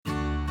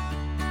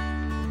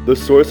The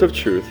Source of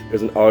Truth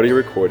is an audio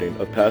recording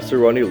of Pastor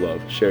Ronnie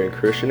Love sharing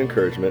Christian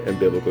encouragement and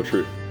biblical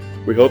truth.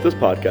 We hope this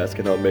podcast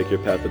can help make your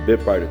path a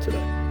bit brighter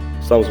today.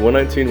 Psalms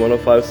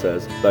 119:105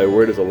 says, "Thy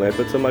word is a lamp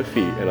unto my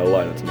feet and a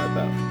light unto my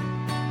path."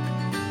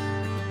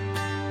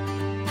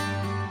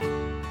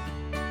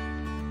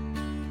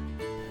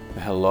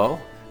 Hello,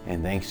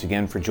 and thanks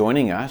again for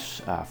joining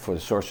us for the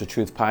Source of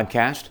Truth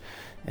podcast,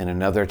 and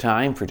another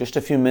time for just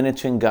a few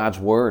minutes in God's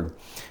Word.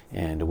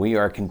 And we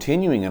are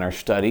continuing in our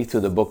study through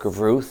the book of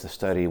Ruth, the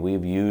study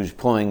we've used,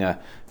 pulling a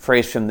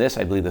phrase from this,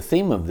 I believe the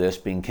theme of this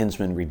being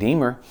kinsman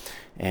redeemer,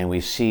 and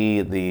we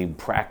see the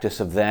practice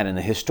of that in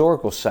the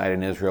historical side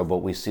in Israel, but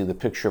we see the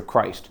picture of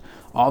Christ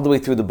all the way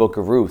through the book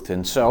of Ruth.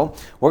 And so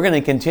we're going to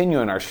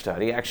continue in our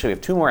study. Actually, we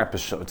have two more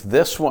episodes.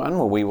 This one,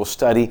 where we will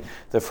study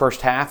the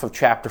first half of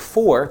chapter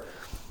 4,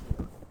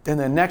 and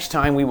then next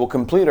time we will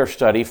complete our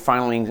study,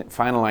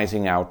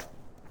 finalizing out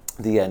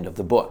the end of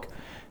the book.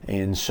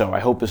 And so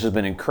I hope this has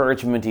been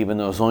encouragement, even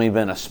though there's only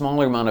been a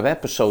smaller amount of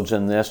episodes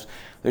in this.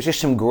 There's just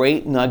some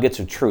great nuggets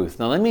of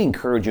truth. Now let me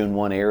encourage you in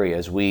one area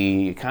as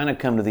we kind of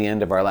come to the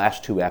end of our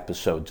last two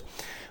episodes.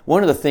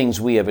 One of the things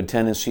we have a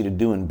tendency to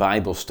do in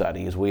Bible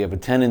study is we have a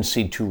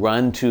tendency to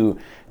run to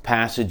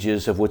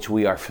passages of which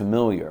we are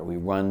familiar. We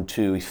run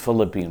to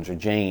Philippians or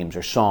James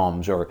or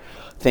Psalms or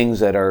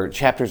things that are,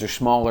 chapters are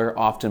smaller,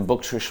 often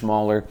books are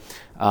smaller.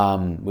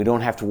 We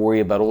don't have to worry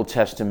about Old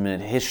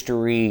Testament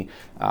history.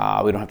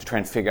 We don't have to try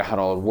and figure out how it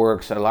all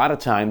works. A lot of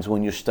times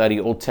when you study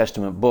Old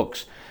Testament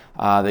books,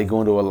 they go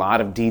into a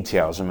lot of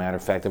detail. As a matter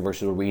of fact, the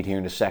verses we'll read here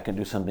in a second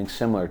do something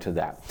similar to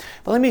that.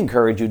 But let me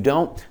encourage you,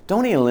 don't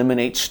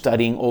eliminate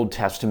studying Old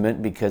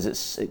Testament,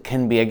 because it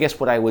can be, I guess,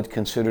 what I would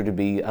consider to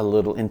be a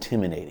little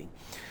intimidating.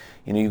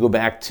 You know, you go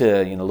back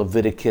to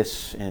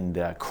Leviticus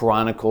and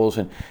Chronicles,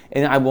 and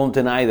I won't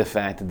deny the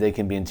fact that they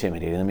can be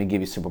intimidating. Let me give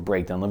you a simple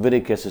breakdown.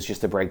 Leviticus is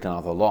just a breakdown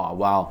of the law.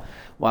 While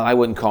I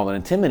wouldn't call it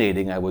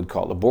intimidating, I would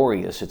call it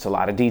laborious. It's a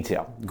lot of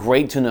detail.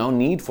 Great to know,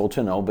 needful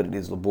to know, but it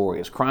is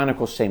laborious.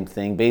 Chronicles, same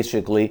thing.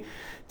 Basically,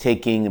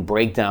 taking a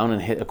breakdown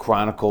and hit a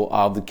chronicle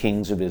of the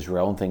kings of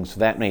Israel and things of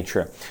that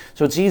nature.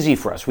 So it's easy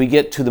for us. We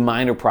get to the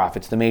minor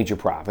prophets, the major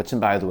prophets, and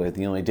by the way,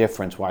 the only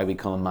difference why we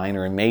call them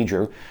minor and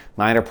major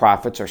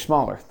prophets are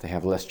smaller. They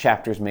have less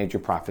chapters. Major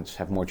prophets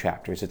have more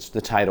chapters. It's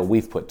the title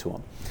we've put to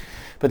them.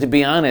 But to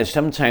be honest,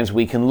 sometimes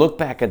we can look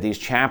back at these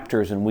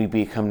chapters and we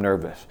become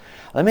nervous.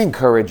 Let me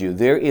encourage you,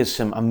 there is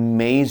some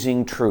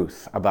amazing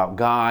truth about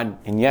God,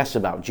 and yes,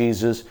 about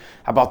Jesus,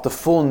 about the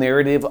full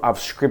narrative of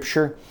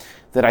Scripture,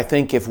 that I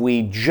think if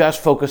we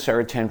just focus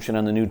our attention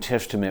on the New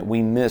Testament,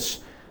 we miss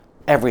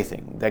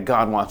everything that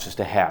God wants us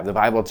to have. The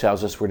Bible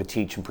tells us we're to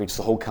teach and preach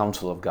the whole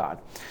counsel of God.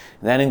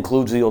 And that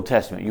includes the Old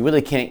Testament. You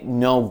really can't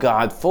know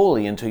God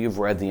fully until you've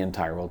read the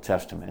entire Old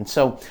Testament. And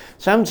so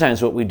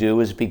sometimes what we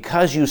do is,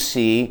 because you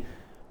see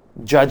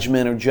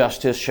judgment or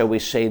justice, shall we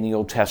say, in the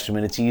Old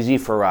Testament, it's easy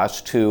for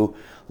us to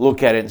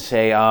look at it and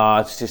say,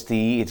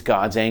 it's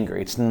God's anger.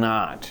 It's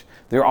not.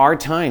 There are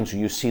times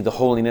when you see the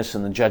holiness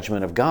and the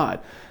judgment of God.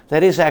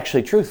 That is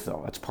actually truth,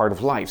 though. That's part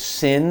of life.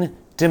 Sin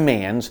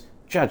demands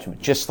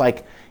judgment, just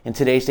like in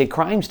today's day,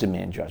 crimes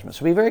demand judgment.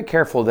 So be very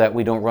careful that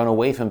we don't run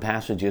away from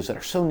passages that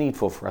are so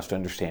needful for us to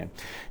understand.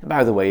 And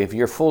by the way, if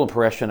your full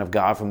impression of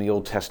God from the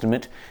Old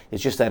Testament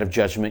is just that of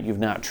judgment, you've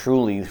not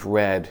truly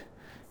read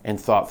and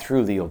thought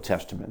through the Old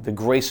Testament. The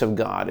grace of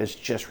God is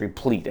just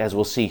replete, as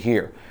we'll see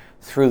here,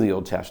 through the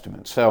Old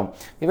Testament. So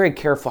be very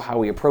careful how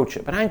we approach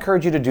it. But I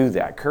encourage you to do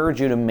that. I encourage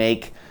you to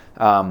make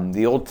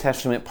the Old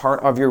Testament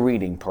part of your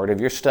reading, part of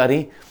your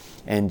study,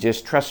 and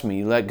just trust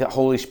me, let the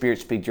Holy Spirit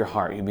speak to your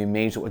heart. You'll be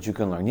amazed at what you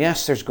can learn.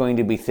 Yes, there's going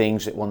to be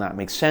things that will not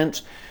make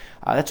sense.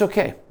 That's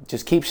okay.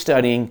 Just keep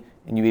studying,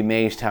 and you'll be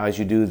amazed how as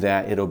you do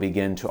that, it'll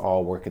begin to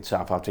all work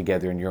itself out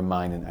together in your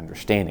mind and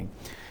understanding.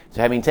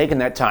 So having taken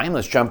that time,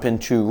 let's jump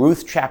into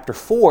Ruth chapter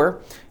 4,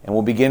 and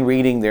we'll begin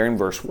reading there in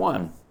verse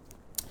 1.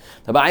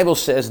 The Bible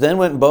says, "Then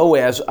went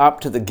Boaz up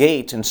to the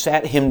gate and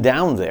sat him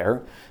down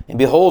there. And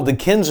behold, the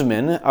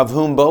kinsman of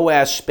whom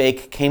Boaz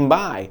spake came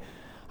by,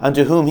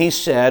 unto whom he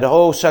said,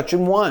 O such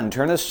an one,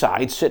 turn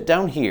aside, sit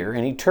down here.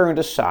 And he turned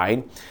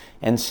aside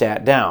and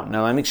sat down."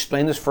 Now let me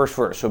explain this first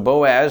verse. So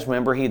Boaz,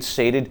 remember, he had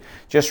stated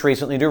just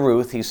recently to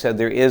Ruth, he said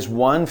there is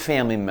one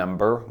family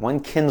member, one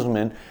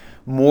kinsman,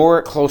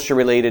 more closely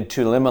related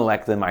to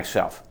Elimelech than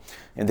myself,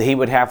 and that he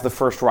would have the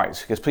first rights.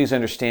 Because please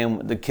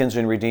understand, the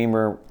kinsman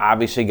redeemer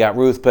obviously got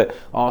Ruth, but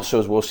also,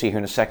 as we'll see here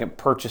in a second,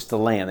 purchased the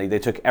land. They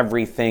took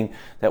everything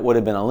that would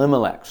have been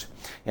Elimelech's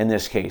in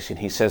this case. And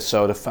he says,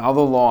 so to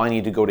follow the law, I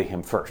need to go to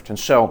him first. And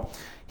so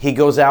he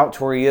goes out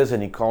to where he is,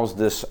 and he calls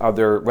this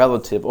other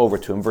relative over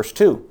to him. Verse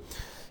 2,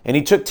 "And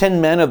he took 10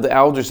 men of the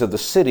elders of the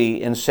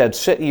city and said,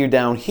 Sit you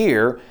down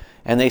here.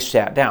 And they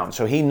sat down."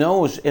 So he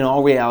knows, in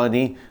all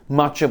reality,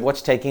 much of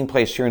what's taking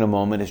place here in a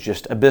moment is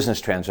just a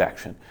business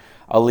transaction,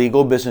 a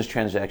legal business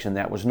transaction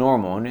that was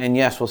normal. And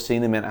yes, we'll see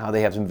in a minute how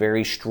they have some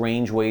very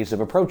strange ways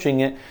of approaching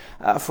it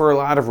for a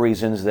lot of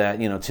reasons that,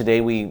 today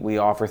we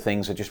offer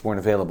things that just weren't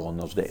available in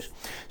those days.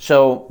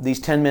 So these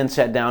 10 men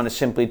sat down as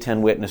simply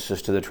 10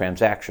 witnesses to the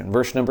transaction.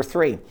 Verse number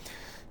 3,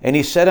 And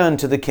he said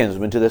unto the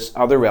kinsman, to this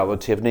other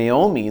relative,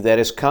 Naomi, that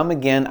is come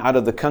again out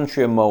of the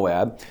country of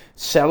Moab,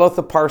 selleth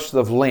a parcel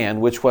of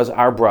land which was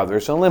our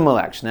brother's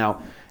Elimelech's.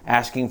 Now,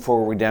 asking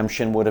for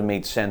redemption would have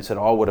made sense. It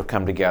all would have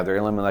come together.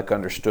 Elimelech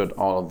understood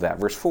all of that.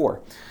 Verse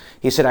 4.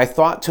 He said, I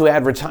thought to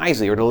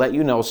advertise thee, or to let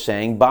you know,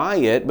 saying, buy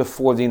it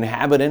before the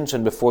inhabitants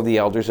and before the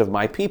elders of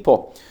my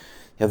people.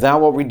 If thou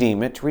wilt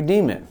redeem it,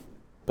 redeem it.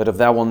 But if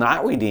thou wilt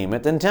not redeem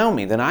it, then tell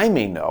me, then I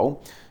may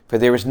know. For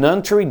there is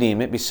none to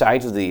redeem it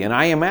besides thee, and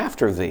I am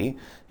after thee.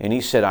 And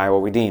he said, I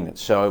will redeem it.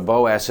 So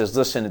Boaz says,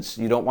 listen,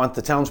 you don't want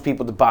the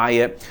townspeople to buy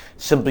it,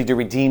 simply to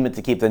redeem it,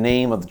 to keep the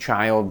name of the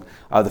child,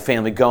 the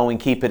family going,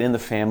 keep it in the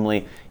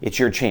family. It's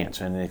your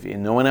chance. And if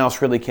no one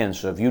else really can.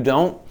 So if you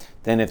don't,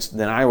 then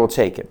I will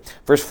take it.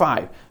 Verse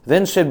 5,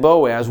 then said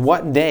Boaz,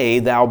 what day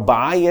thou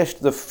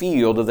buyest the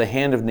field of the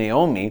hand of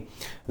Naomi,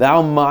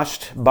 thou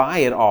must buy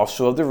it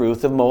also of the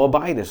Ruth of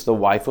Moabitess, the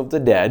wife of the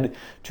dead,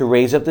 to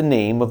raise up the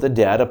name of the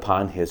dead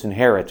upon his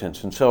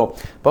inheritance. And so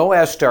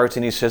Boaz starts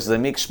and he says, let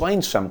me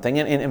explain something.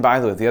 And by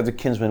the way, the other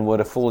kinsman would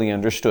have fully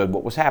understood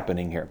what was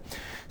happening here.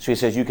 So he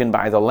says, you can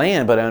buy the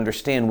land, but I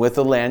understand with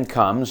the land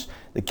comes,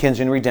 the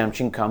kinsman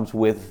redemption comes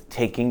with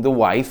taking the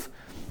wife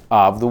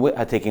of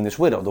taking this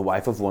widow, the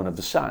wife of one of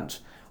the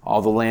sons.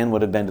 All the land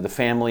would have been to the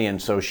family,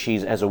 and so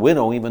she's, as a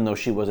widow, even though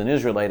she was an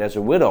Israelite, as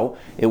a widow,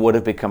 it would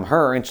have become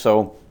her, and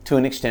so to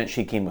an extent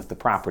she came with the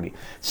property.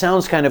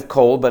 Sounds kind of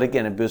cold, but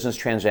again, a business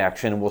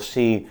transaction, and we'll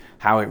see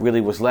how it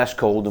really was less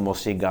cold, and we'll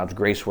see God's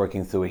grace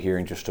working through it here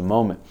in just a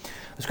moment.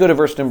 Let's go to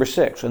verse number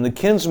 6. And the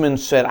kinsman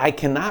said, I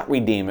cannot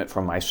redeem it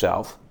from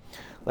myself,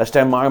 lest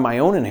I mar my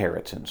own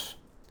inheritance.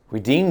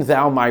 Redeem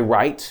thou my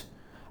right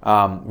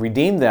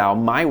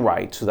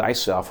to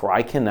thyself, for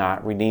I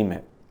cannot redeem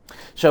it.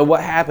 So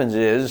what happens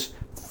is,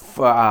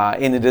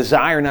 in the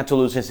desire not to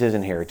lose his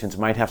inheritance,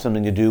 might have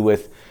something to do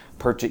with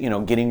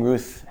getting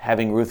Ruth,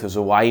 having Ruth as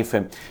a wife,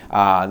 and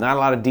not a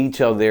lot of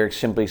detail there,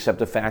 simply except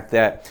the fact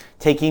that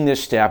taking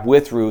this step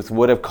with Ruth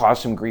would have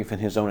caused some grief in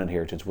his own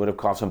inheritance, would have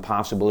caused some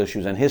possible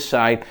issues on his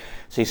side.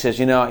 So he says,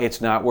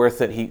 it's not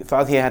worth it. He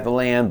thought he had the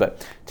land,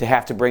 but to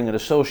have to bring it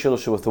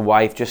associated with the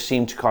wife just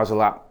seemed to cause a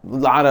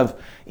lot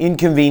of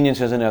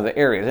inconveniences in other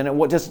areas. And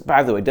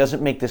it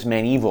doesn't make this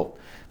man evil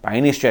by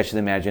any stretch of the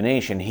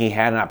imagination. He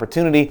had an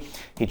opportunity.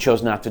 He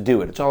chose not to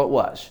do it. That's all it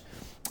was.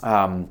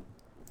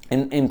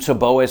 And so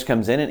Boaz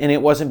comes in, and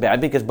it wasn't bad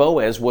because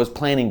Boaz was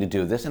planning to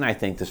do this, and I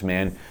think this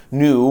man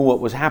knew what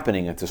was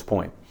happening at this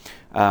point.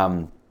 Let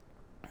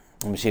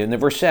me see, in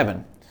verse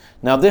 7.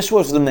 Now this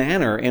was the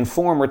manner in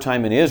former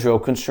time in Israel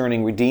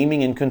concerning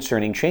redeeming and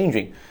concerning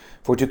changing.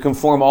 For to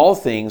conform all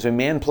things, a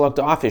man plucked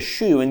off his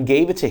shoe and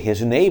gave it to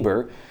his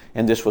neighbor,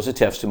 and this was a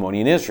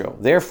testimony in Israel.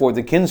 Therefore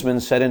the kinsman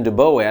said unto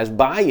Boaz,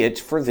 buy it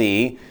for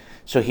thee.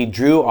 So he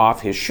drew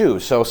off his shoe.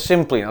 So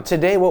simply, now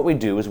today what we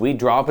do is we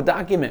draw up a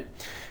document.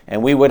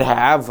 And we would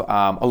have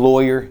a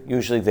lawyer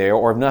usually there,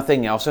 or if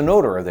nothing else, a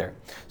notary there.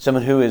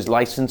 Someone who is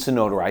licensed to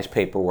notarize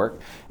paperwork.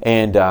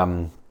 And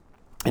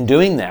in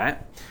doing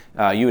that,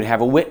 you would have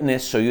a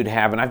witness. So you'd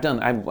have, and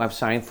I've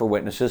signed for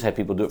witnesses, had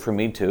people do it for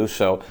me too.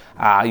 So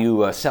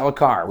you sell a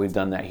car. We've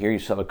done that here. You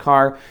sell a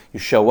car, you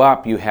show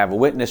up, you have a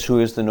witness who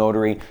is the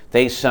notary.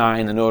 They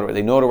sign, they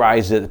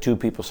notarize it, the two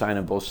people sign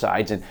on both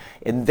sides.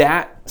 And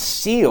that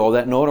seal,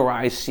 that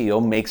notarized seal,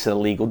 makes it a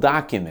legal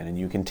document. And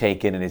you can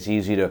take it, and it's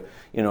easy to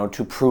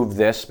prove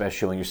this,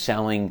 especially when you're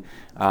selling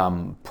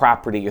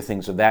property or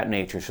things of that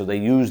nature. So they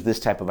use this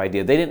type of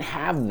idea. They didn't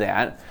have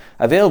that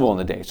available in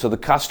the day. So the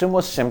custom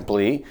was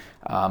simply,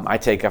 I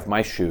take off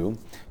my shoe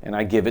and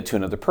I give it to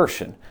another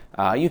person.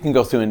 You can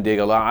go through and dig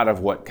a lot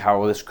of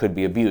how this could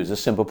be abused. The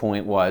simple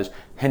point was,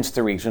 hence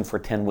the reason for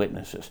 10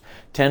 witnesses.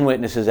 10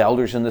 witnesses,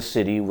 elders in the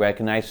city,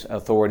 recognized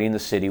authority in the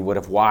city, would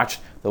have watched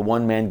the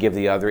one man give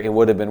the other. It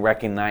would have been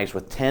recognized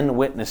with 10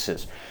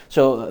 witnesses.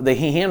 So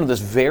he handled this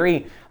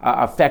very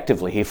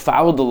effectively. He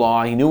followed the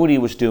law, he knew what he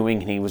was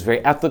doing, and he was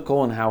very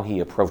ethical in how he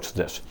approached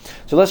this.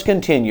 So let's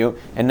continue,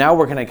 and now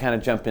we're going to kind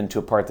of jump into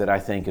a part that I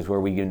think is where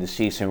we begin to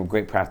see some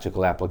great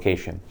practical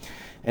application.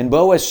 And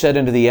Boaz said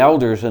unto the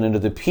elders and unto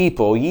the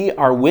people, ye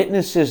are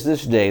witnesses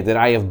this day that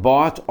I have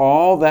bought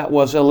all that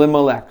was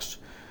Elimelech's,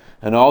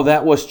 and all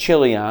that was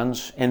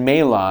Chilion's and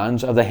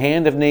Mahlon's of the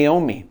hand of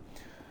Naomi.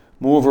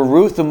 Moreover,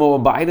 Ruth the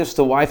Moabitess,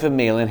 the wife of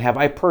Mahlon, have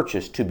I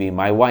purchased to be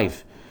my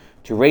wife,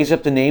 to raise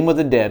up the name of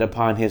the dead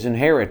upon his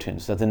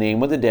inheritance, that the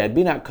name of the dead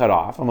be not cut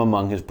off from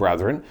among his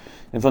brethren,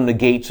 and from the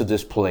gates of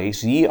this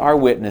place. Ye are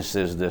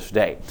witnesses this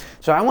day.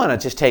 So I want to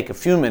just take a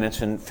few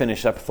minutes and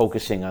finish up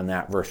focusing on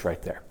that verse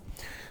right there.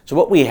 So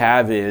what we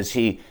have is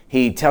he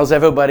tells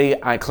everybody,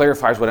 I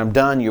clarifies what I'm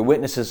done, you're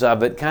witnesses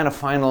of it, kind of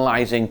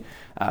finalizing,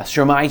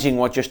 surmising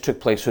what just took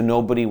place so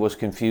nobody was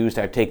confused.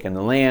 I've taken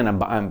the land,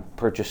 I'm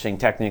purchasing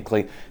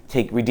technically,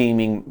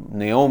 redeeming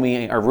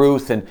Naomi or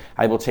Ruth, and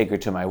I will take her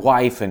to my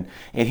wife. And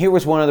here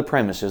was one of the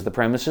premises. The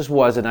premises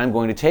was that I'm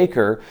going to take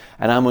her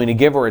and I'm going to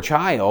give her a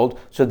child,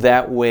 so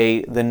that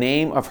way the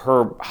name of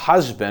her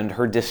husband,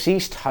 her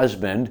deceased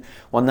husband,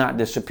 will not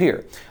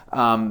disappear.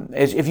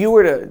 If you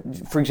were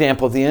to, for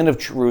example, at the end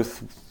of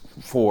Ruth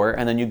 4,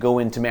 and then you go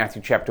into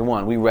Matthew chapter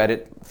 1. We read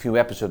it a few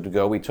episodes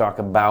ago. We talk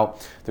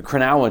about the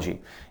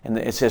chronology. And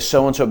it says,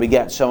 so-and-so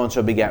begat,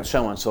 so-and-so begat,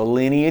 so-and-so.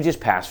 Lineage is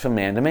passed from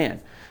man to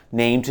man,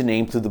 name to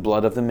name through the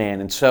blood of the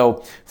man. And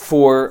so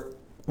for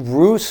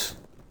Ruth's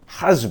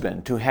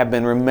husband to have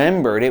been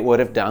remembered, it would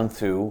have done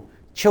through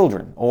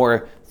children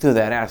or through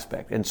that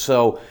aspect. And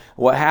so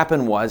what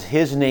happened was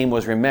his name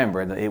was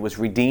remembered. It was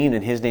redeemed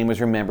and his name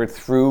was remembered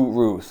through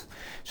Ruth.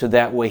 So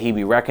that way he'd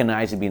be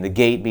recognized, he'd be in the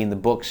gate, be in the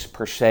books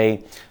per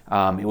se.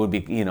 It would be,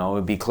 it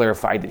would be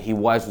clarified that he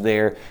was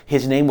there.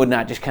 His name would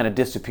not just kind of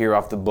disappear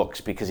off the books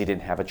because he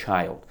didn't have a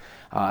child.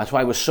 That's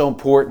why it was so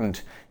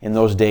important in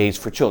those days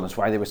for children. That's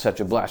why they were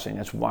such a blessing.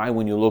 That's why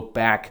when you look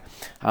back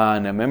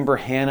on, remember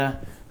Hannah,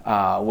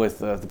 with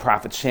the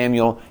prophet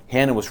Samuel,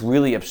 Hannah was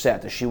really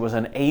upset that she was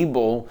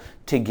unable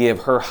to give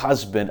her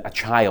husband a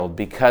child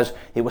because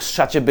it was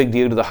such a big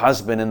deal to the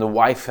husband, and the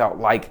wife felt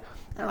like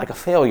a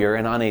failure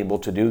and unable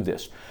to do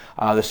this.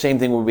 The same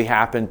thing will be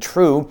happen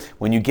true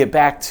when you get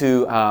back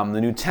to the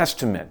New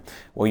Testament,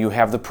 where you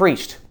have the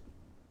priest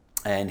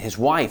and his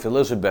wife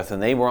Elizabeth,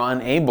 and they were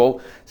unable,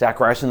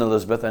 Zacharias and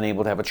Elizabeth,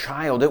 unable to have a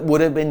child. It would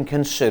have been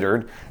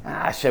considered,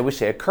 shall we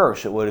say, a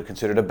curse. It would have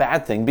considered a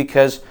bad thing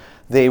because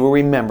they were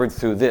remembered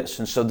through this.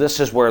 And so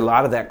this is where a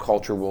lot of that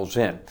culture rolls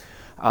in.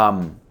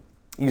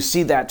 You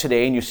see that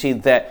today, and you see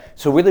that.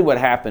 So really what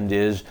happened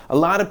is a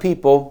lot of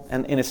people,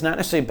 and it's not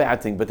necessarily a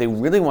bad thing, but they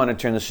really want to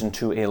turn this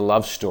into a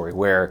love story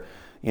where,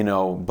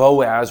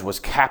 Boaz was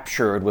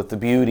captured with the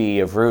beauty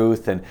of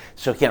Ruth, and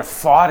so he kind of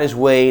fought his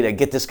way to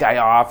get this guy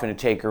off and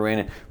to take her in.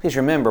 And please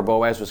remember,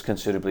 Boaz was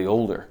considerably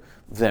older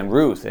than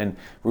Ruth, and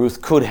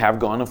Ruth could have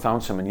gone and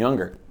found someone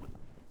younger.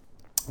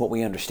 What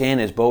we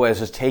understand is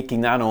Boaz is taking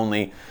not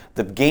only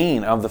the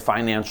gain of the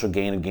financial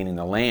gain of gaining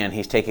the land,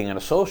 he's taking on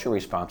a social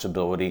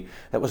responsibility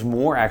that was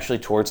more actually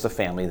towards the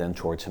family than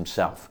towards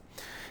himself.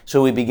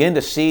 So we begin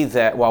to see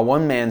that while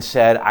one man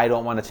said, I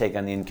don't want to take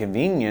on the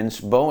inconvenience,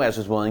 Boaz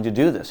was willing to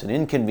do this, an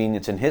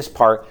inconvenience in his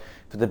part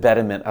for the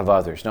betterment of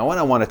others. Now,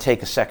 I want to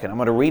take a second. I'm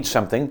going to read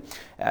something.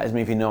 As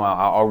many of you know,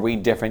 I'll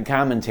read different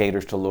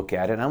commentators to look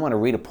at it. And I want to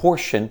read a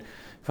portion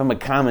from a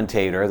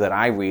commentator that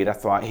I read. I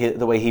thought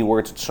the way he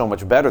words it so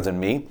much better than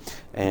me.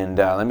 And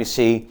let me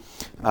see.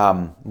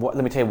 Let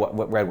me tell you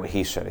what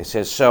he said. He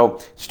says, so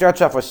it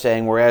starts off with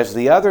saying, whereas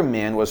the other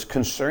man was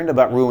concerned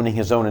about ruining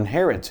his own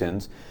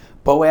inheritance,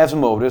 Boaz's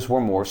motives were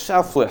more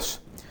selfless.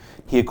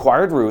 He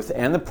acquired Ruth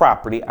and the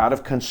property out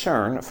of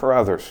concern for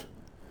others.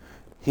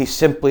 He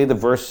simply, the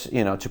verse,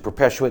 to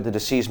perpetuate the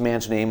deceased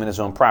man's name and his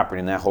own property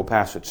in that whole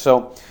passage.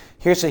 So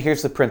here's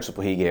the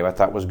principle he gave I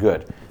thought was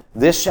good.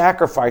 This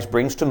sacrifice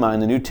brings to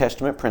mind the New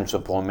Testament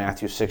principle in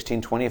Matthew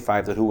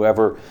 16:25 that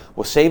whoever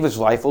will save his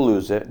life will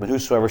lose it, but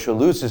whosoever shall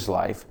lose his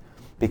life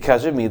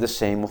because of me, the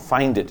same will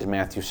find it, in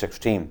Matthew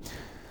 16.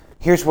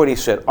 Here's what he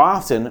said.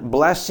 Often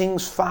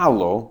blessings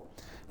follow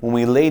when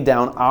we lay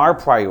down our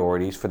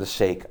priorities for the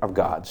sake of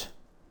God's.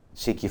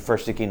 Seek ye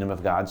first the kingdom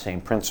of God,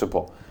 same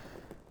principle.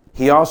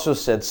 He also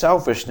said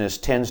selfishness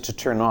tends to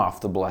turn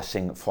off the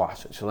blessing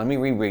faucet. So let me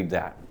reread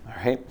that.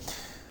 All right.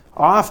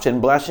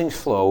 Often blessings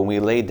flow when we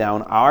lay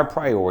down our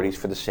priorities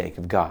for the sake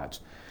of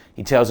God's.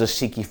 He tells us,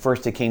 seek ye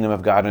first the kingdom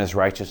of God and his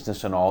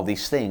righteousness, and all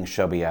these things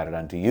shall be added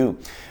unto you.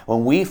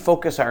 When we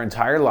focus our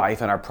entire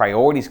life and our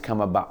priorities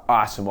come about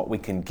us and what we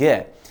can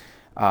get,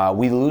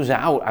 we lose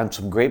out on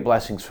some great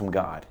blessings from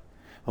God.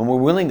 When we're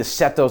willing to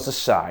set those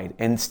aside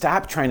and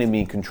stop trying to be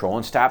in control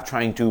and stop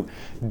trying to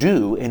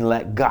do and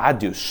let God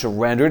do,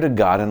 surrender to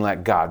God and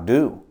let God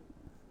do,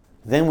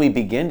 then we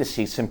begin to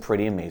see some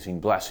pretty amazing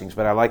blessings.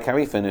 But I like how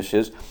he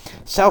finishes,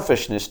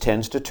 selfishness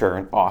tends to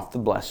turn off the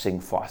blessing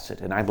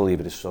faucet. And I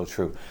believe it is so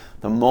true.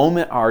 The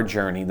moment our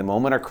journey, the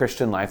moment our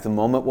Christian life, the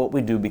moment what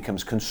we do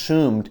becomes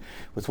consumed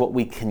with what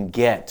we can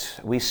get,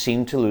 we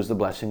seem to lose the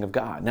blessing of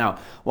God. Now,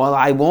 while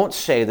I won't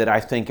say that I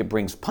think it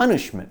brings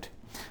punishment,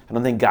 I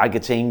don't think God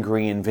gets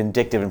angry and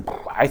vindictive. And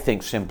I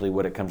think simply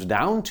what it comes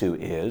down to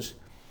is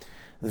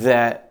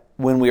that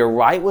when we are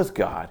right with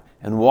God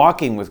and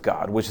walking with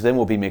God, which then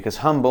will make us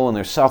humble and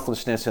there's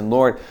selflessness and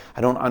Lord,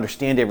 I don't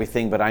understand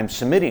everything, but I'm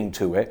submitting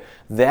to it,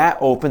 that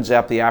opens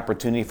up the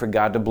opportunity for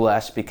God to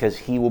bless because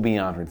he will be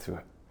honored through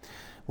it.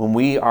 When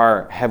we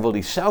are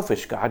heavily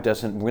selfish, God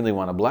doesn't really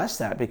want to bless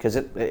that because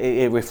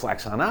it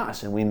reflects on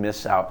us and we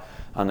miss out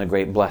on the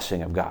great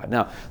blessing of God.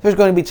 Now, there's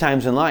going to be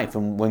times in life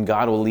when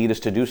God will lead us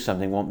to do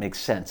something won't make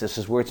sense. This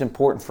is where it's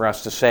important for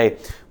us to say,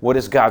 what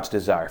is God's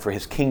desire for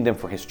his kingdom,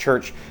 for his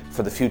church,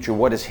 for the future?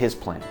 What is his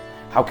plan?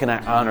 How can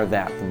I honor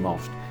that the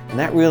most? And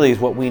that really is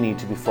what we need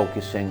to be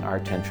focusing our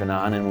attention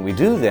on. And when we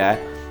do that,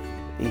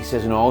 he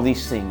says, and all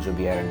these things will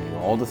be added to you,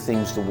 all the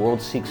things the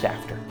world seeks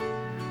after.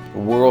 The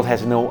world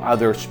has no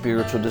other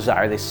spiritual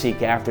desire. They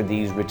seek after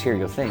these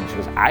material things. He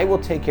goes, I will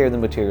take care of the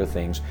material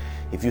things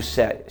if you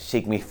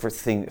seek me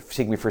first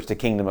the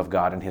kingdom of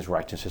God and his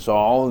righteousness.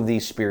 All of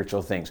these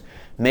spiritual things.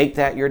 Make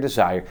that your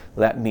desire.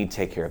 Let me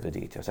take care of the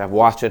details. I've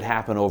watched it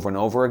happen over and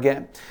over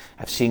again.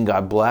 I've seen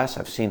God bless.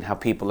 I've seen how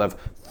people have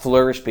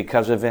flourished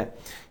because of it.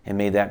 And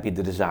may that be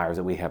the desire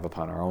that we have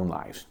upon our own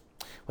lives.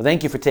 Well,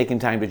 thank you for taking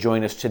time to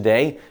join us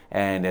today.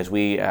 And as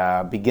we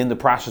begin the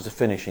process of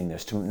finishing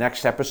this,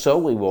 next episode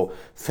we will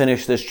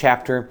finish this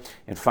chapter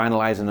and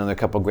finalize another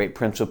couple great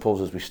principles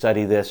as we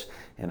study this.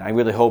 And I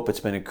really hope it's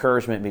been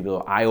encouragement, maybe a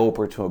little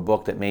eye-opener to a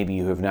book that maybe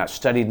you have not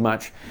studied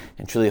much,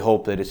 and truly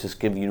hope that it's just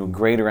giving you a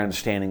greater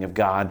understanding of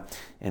God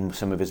and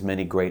some of His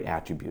many great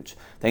attributes.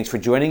 Thanks for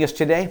joining us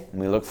today, and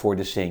we look forward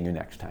to seeing you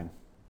next time.